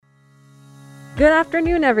Good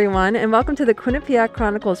afternoon, everyone, and welcome to the Quinnipiac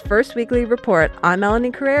Chronicle's first weekly report. I'm Melanie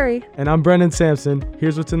Carreri. And I'm Brendan Sampson.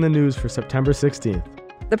 Here's what's in the news for September 16th.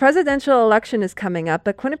 The presidential election is coming up,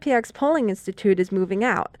 but Quinnipiac's polling institute is moving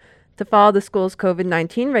out. To follow the school's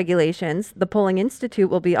COVID-19 regulations, the polling institute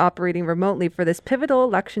will be operating remotely for this pivotal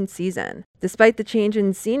election season. Despite the change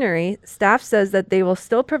in scenery, staff says that they will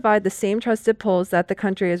still provide the same trusted polls that the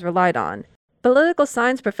country has relied on. Political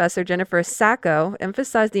science professor Jennifer Sacco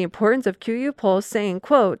emphasized the importance of QU polls, saying,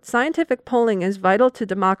 quote, "Scientific polling is vital to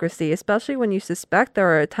democracy, especially when you suspect there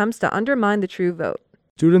are attempts to undermine the true vote."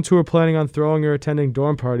 Students who are planning on throwing or attending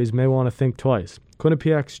dorm parties may want to think twice.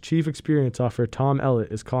 Quinnipiac's Chief Experience Officer Tom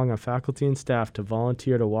Ellett is calling on faculty and staff to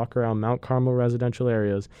volunteer to walk around Mount Carmel residential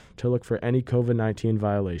areas to look for any COVID-19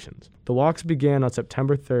 violations. The walks began on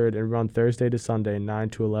September 3rd and run Thursday to Sunday,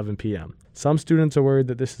 9 to 11 p.m. Some students are worried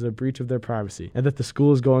that this is a breach of their privacy and that the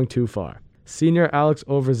school is going too far. Senior Alex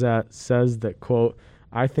Overzat says that, quote,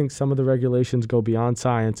 "I think some of the regulations go beyond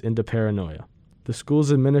science into paranoia." The school's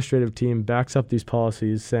administrative team backs up these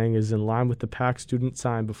policies, saying it is in line with the pact students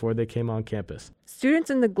signed before they came on campus. Students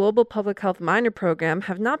in the Global Public Health Minor program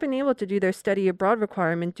have not been able to do their study abroad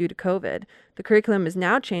requirement due to COVID. The curriculum is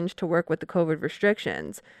now changed to work with the COVID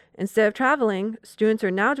restrictions. Instead of traveling, students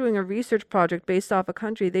are now doing a research project based off a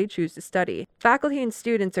country they choose to study. Faculty and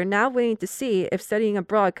students are now waiting to see if studying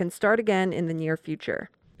abroad can start again in the near future.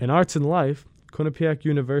 In arts and life, Quinnipiac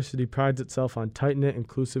University prides itself on tight-knit,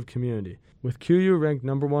 inclusive community. With QU ranked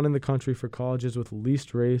number 1 in the country for colleges with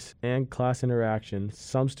least race and class interaction,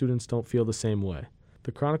 some students don't feel the same way.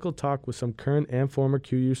 The Chronicle talked with some current and former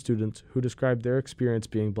QU students who described their experience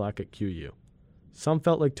being black at QU. Some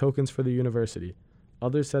felt like tokens for the university.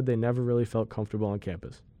 Others said they never really felt comfortable on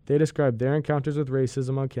campus. They described their encounters with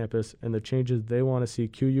racism on campus and the changes they want to see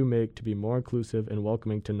QU make to be more inclusive and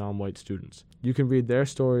welcoming to non-white students. You can read their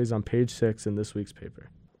stories on page 6 in this week's paper.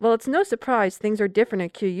 Well, it's no surprise things are different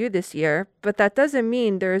at QU this year, but that doesn't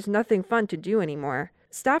mean there is nothing fun to do anymore.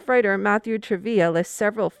 Staff writer Matthew Trevia lists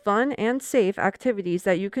several fun and safe activities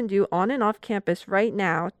that you can do on and off campus right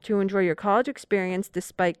now to enjoy your college experience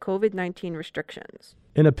despite COVID-19 restrictions.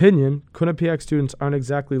 In opinion, Quinnipiac students aren't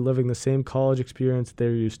exactly living the same college experience they're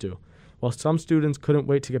used to. While some students couldn't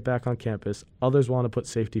wait to get back on campus, others want to put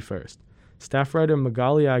safety first. Staff writer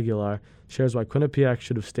Magali Aguilar shares why Quinnipiac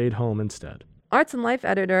should have stayed home instead. Arts and Life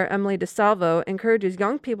editor Emily DeSalvo encourages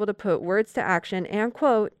young people to put words to action and,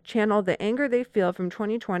 quote, channel the anger they feel from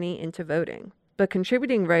 2020 into voting. But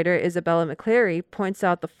contributing writer Isabella McCleary points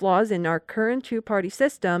out the flaws in our current two-party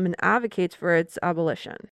system and advocates for its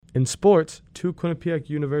abolition. In sports, 2 Quinnipiac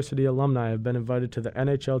University alumni have been invited to the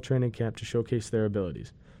NHL training camp to showcase their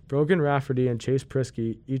abilities. Brogan Rafferty and Chase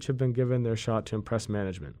Prisky each have been given their shot to impress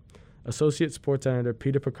management. Associate sports editor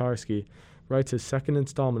Peter Pekarski writes his second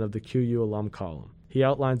installment of the QU alum column. He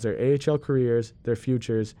outlines their AHL careers, their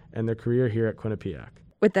futures, and their career here at Quinnipiac.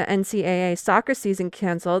 With the NCAA soccer season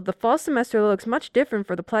canceled, the fall semester looks much different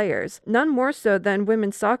for the players, none more so than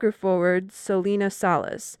women's soccer forward Selena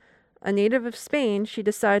Salas. A native of Spain, she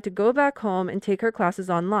decided to go back home and take her classes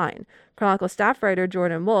online. Chronicle staff writer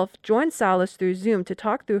Jordan Wolf joined Salas through Zoom to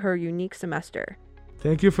talk through her unique semester.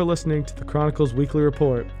 Thank you for listening to the Chronicle's Weekly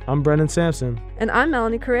Report. I'm Brendan Sampson. And I'm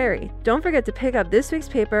Melanie Carreri. Don't forget to pick up this week's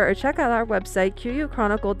paper or check out our website,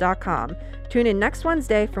 quchronicle.com. Tune in next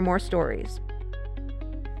Wednesday for more stories.